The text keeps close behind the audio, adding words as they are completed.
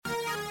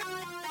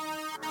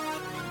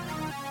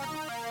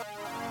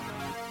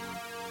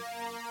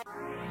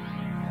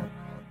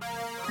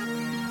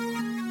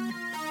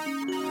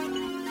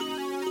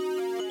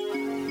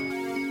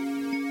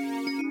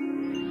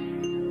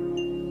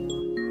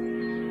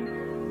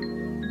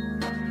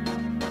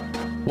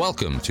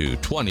Welcome to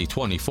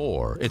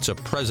 2024. It's a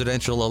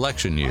presidential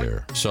election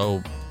year,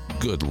 so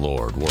good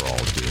Lord, we're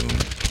all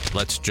doomed.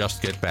 Let's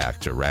just get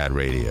back to RAD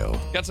Radio.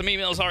 Got some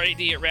emails,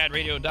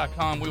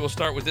 rad@radradio.com. We will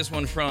start with this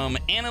one from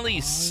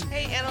Annalise.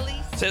 Hey,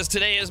 Annalise. Says,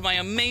 today is my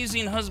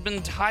amazing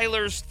husband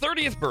Tyler's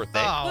 30th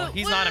birthday. Oh,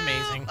 he's not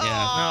amazing. Yeah,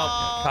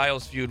 no.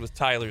 Kyle's feud with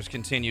Tyler's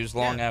continues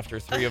long after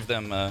three of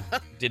them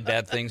did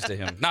bad things to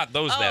him. Not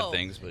those bad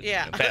things, but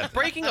bad things.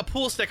 Breaking a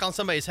pool stick on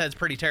somebody's head is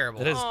pretty terrible.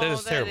 That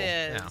is terrible.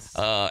 Is.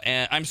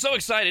 And I'm so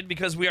excited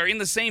because we are in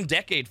the same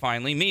decade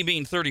finally. Me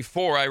being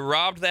 34, I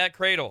robbed that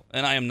cradle,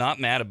 and I am not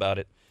mad about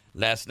it.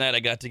 Last night,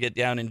 I got to get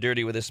down and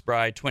dirty with a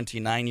spry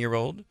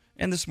 29-year-old,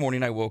 and this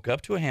morning I woke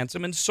up to a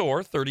handsome and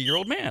sore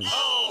 30-year-old man.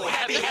 Oh,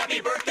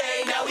 happy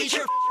birthday, now eat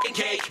your f***ing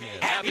cake.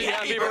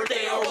 Happy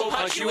birthday, or we'll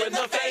punch you in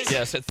the face.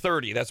 Yes, at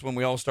 30, that's when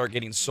we all start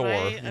getting sore.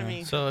 Right? I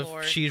mean, So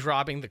Lord. if she's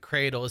robbing the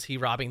cradle, is he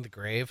robbing the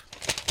grave?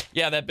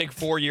 Yeah, that big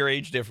 4-year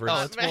age difference.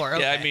 Oh, it's 4.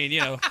 Okay. Yeah, I mean,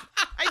 you know.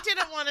 I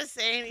didn't want to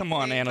say anything. Come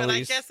on,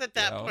 Annalise. But I guess at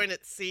that point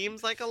it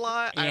seems like a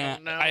lot. I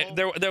don't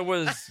know. There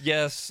was,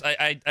 yes.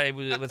 I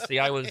was, let's see,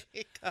 I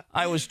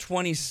was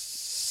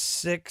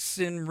 26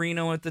 in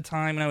Reno at the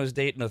time, and I was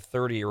dating a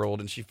 30-year-old,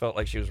 and she felt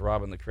like she was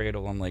robbing the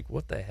cradle. I'm like,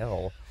 what the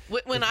hell?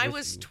 When I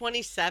was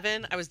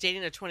 27, I was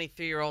dating a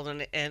 23-year-old,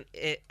 and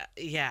I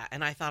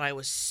thought I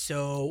was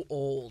so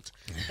old.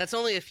 That's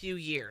only a few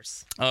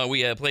years.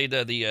 We played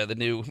the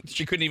new.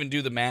 She couldn't even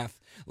do the math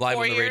live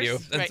 4 on the radio.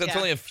 years? That's Right,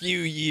 only a few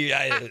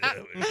years.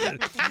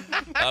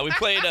 We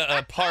played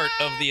a part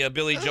of the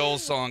Billy Joel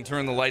song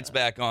 "Turn the Lights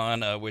Back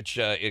On," which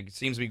it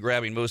seems to be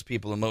grabbing most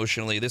people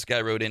emotionally. This guy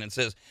wrote in and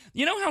says,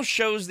 "You know how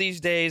shows these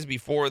days,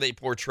 before they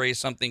portray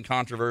something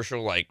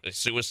controversial like a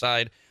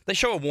suicide, they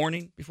show a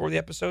warning before the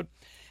episode?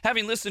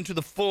 Having listened to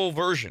the full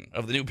version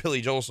of the new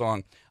Billy Joel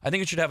song, I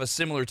think it should have a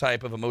similar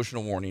type of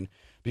emotional warning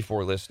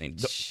before listening."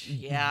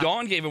 Yeah.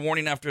 Dawn gave a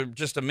warning after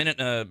just a minute,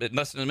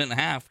 less than a minute and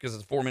a half, because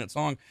it's a 4-minute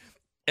song.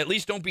 At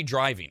least don't be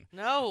driving.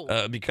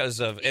 No. Because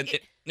of and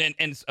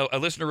a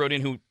listener wrote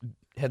in who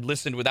had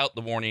listened without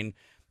the warning,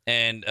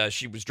 and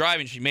she was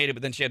driving. She made it,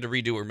 but then she had to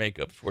redo her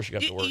makeup before she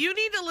got to work. You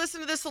need to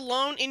listen to this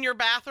alone in your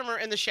bathroom or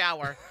in the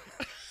shower.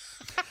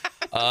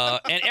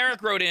 And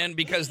Eric wrote in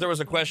because there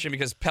was a question,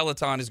 because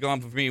Peloton has gone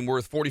from being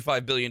worth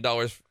 $45 billion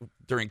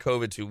during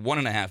COVID to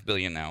 $1.5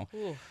 billion now.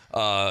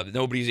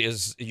 Nobody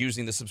is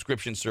using the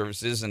subscription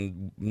services,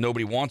 and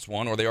nobody wants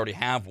one, or they already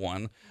have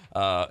one,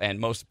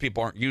 and most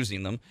people aren't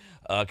using them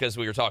because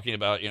we were talking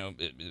about,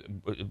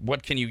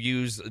 what can you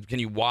use? Can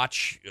you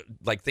watch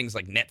like things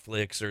like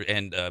Netflix?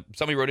 And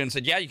somebody wrote in and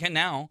said, yeah, you can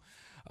now.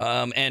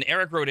 And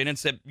Eric wrote in and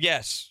said,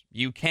 yes,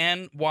 you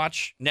can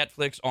watch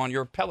Netflix on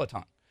your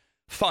Peloton.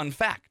 Fun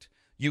fact.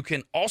 You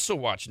can also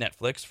watch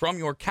Netflix from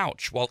your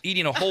couch while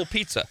eating a whole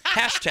pizza.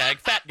 Hashtag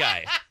fat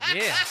guy.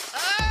 Yeah.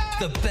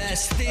 The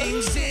best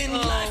things in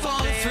life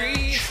are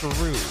free.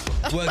 True.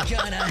 We're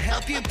gonna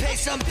help you pay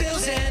some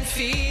bills and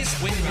fees.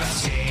 With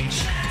Russ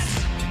Change. That's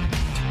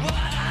what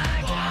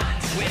I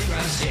want. With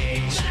Russ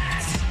Change.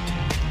 That's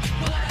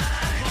what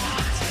I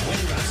want.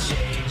 With Russ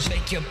Change.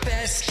 Make your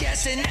best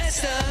guess and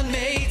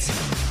estimate.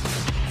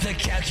 The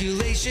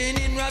calculation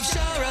in rough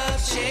jar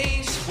of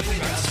change. With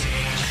Russ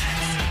Change.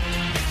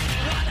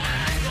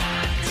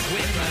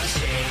 With Russ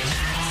Change.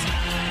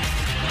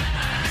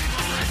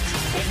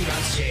 With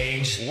Russ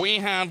Change. We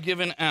have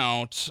given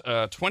out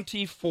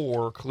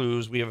 24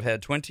 clues. We have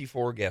had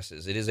 24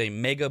 guesses. It is a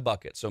mega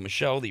bucket. So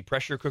Michelle, the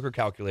pressure cooker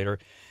calculator,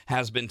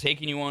 has been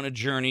taking you on a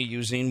journey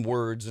using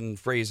words and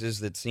phrases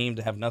that seem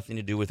to have nothing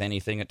to do with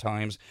anything at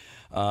times.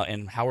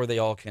 And how are they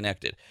all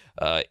connected?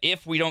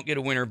 If we don't get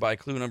a winner by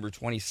clue number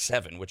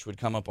 27, which would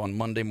come up on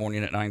Monday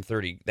morning at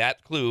 9:30,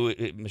 that clue,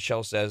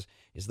 Michelle says,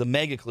 is the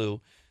mega clue.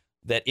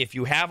 That if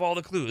you have all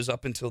the clues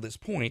up until this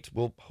point,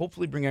 we'll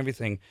hopefully bring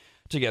everything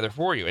together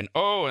for you. And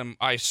am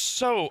I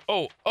so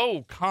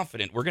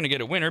confident we're going to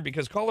get a winner,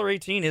 because caller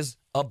 18 is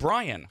a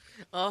Brian.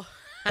 Oh.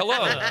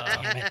 Hello.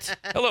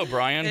 Hello,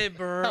 Brian. Hey,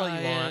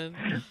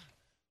 Brian.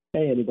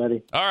 Hey,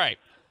 anybody. All right.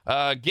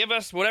 Give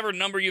us whatever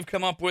number you've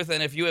come up with,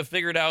 and if you have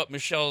figured out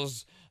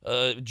Michelle's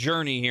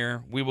journey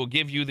here, we will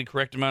give you the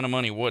correct amount of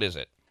money. What is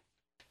it?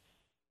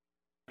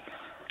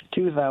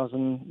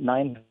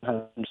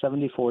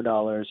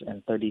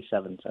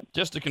 $2,974.37.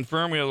 Just to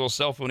confirm, we had a little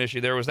cell phone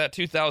issue there. Was that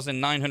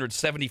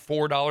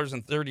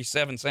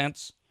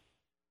 $2,974.37?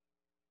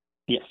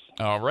 Yes.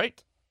 All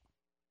right.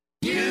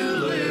 You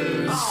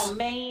lose. Oh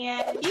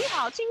man，你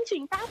好，心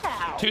情发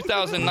好。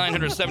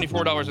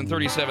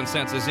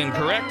$2,974.37 is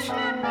incorrect.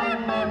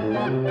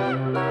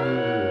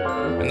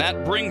 And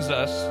that brings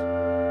us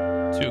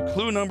to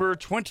clue number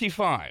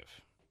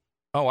 25.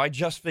 Oh, I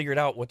just figured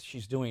out what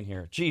she's doing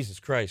here.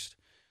 Jesus Christ.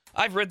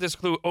 I've read this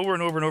clue over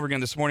and over and over again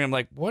this morning. I'm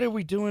like, what are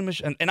we doing,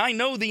 Michelle? And I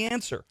know the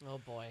answer. Oh,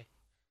 boy.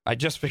 I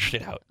just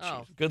figured it out.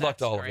 Oh, Jeez. Good luck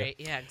to all great. of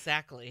you. Yeah,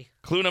 exactly.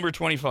 Clue number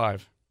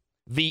 25.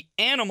 The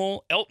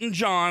animal Elton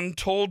John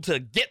told to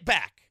get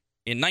back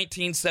in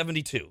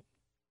 1972.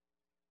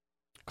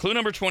 Clue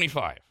number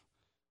 25.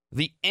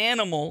 The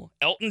animal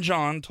Elton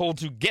John told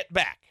to get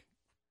back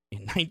in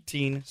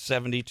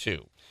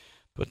 1972.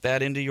 Put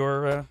that into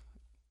your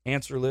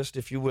answer list,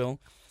 if you will.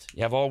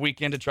 You have all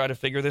weekend to try to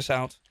figure this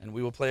out, and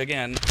we will play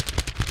again.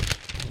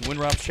 Win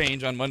Rob's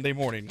Change on Monday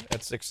morning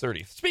at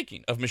 6:30.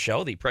 Speaking of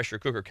Michelle, the pressure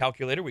cooker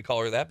calculator, we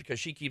call her that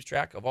because she keeps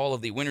track of all of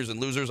the winners and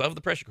losers of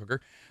the pressure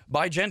cooker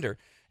by gender,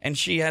 and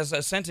she has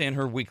sent in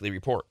her weekly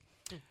report.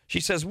 She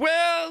says,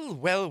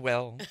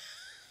 well,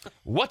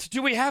 what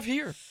do we have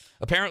here?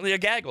 Apparently a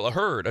gaggle, a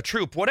herd, a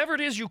troop, whatever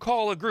it is you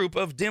call a group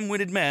of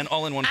dim-witted men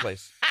all in one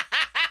place.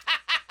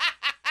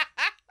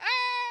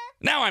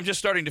 Now I'm just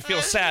starting to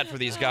feel sad for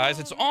these guys.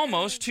 It's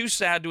almost too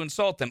sad to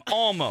insult them.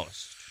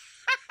 Almost.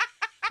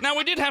 Now,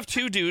 we did have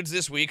 2 dudes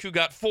this week who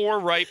got 4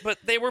 right, but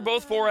they were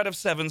both 4 out of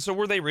 7, so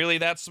were they really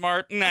that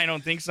smart? I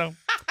don't think so.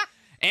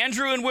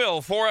 Andrew and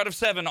Will, 4 out of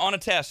 7 on a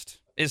test,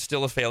 is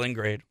still a failing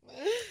grade.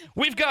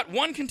 We've got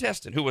one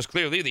contestant who was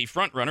clearly the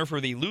front runner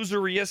for the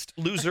loseriest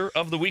loser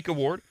of the week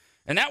award,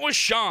 and that was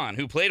Sean,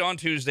 who played on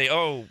Tuesday.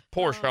 Oh,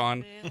 poor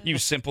Sean, man. You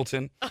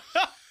simpleton.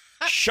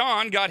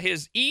 Sean got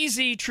his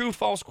easy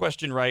true-false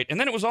question right, and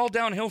then it was all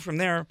downhill from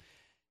there.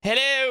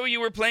 Hello,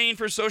 you were playing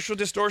for Social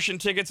Distortion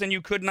tickets and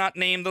you could not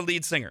name the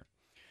lead singer.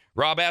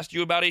 Rob asked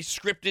you about a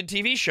scripted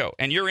TV show,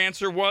 and your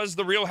answer was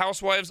The Real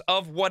Housewives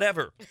of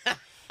whatever.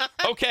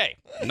 Okay,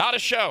 not a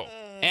show,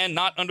 and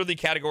not under the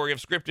category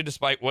of scripted,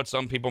 despite what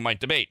some people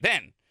might debate.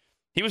 Then,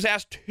 he was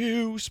asked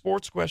 2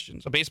 sports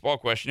questions, a baseball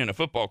question and a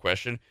football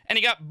question, and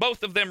he got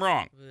both of them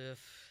wrong.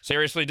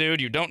 Seriously,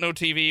 dude, you don't know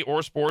TV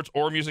or sports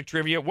or music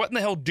trivia. What in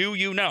the hell do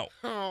you know?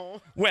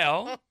 Oh.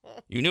 Well,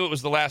 you knew it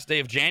was the last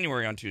day of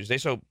January on Tuesday,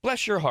 so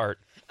bless your heart.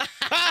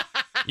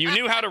 You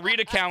knew how to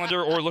read a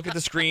calendar or look at the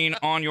screen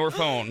on your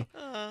phone.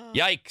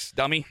 Yikes,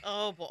 dummy.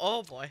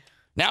 Oh boy.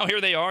 Now here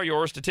they are,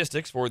 your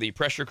statistics for the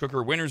pressure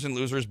cooker winners and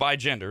losers by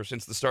gender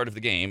since the start of the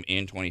game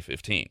in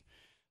 2015.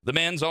 The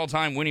men's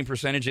all-time winning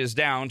percentage is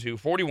down to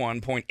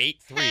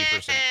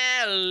 41.83%.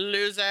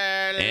 Losers.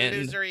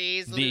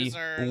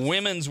 The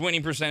women's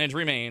winning percentage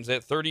remains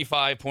at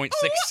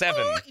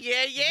 35.67.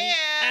 Yeah.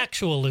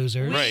 Actual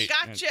losers. Right.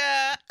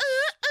 Gotcha.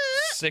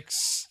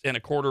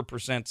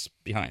 6.25%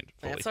 behind.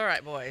 Fully. That's all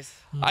right, boys.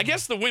 I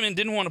guess the women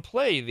didn't want to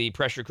play the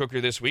pressure cooker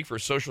this week for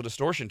Social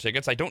Distortion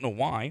tickets. I don't know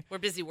why. We're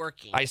busy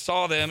working. I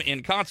saw them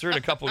in concert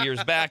a couple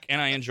years back, and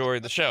I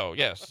enjoyed the show.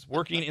 Yes,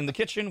 working in the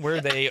kitchen where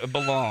they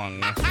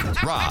belong.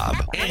 Rob,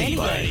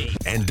 anybody,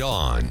 and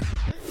Dawn.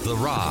 The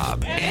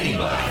Rob,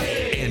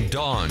 anybody, and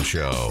Dawn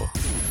Show.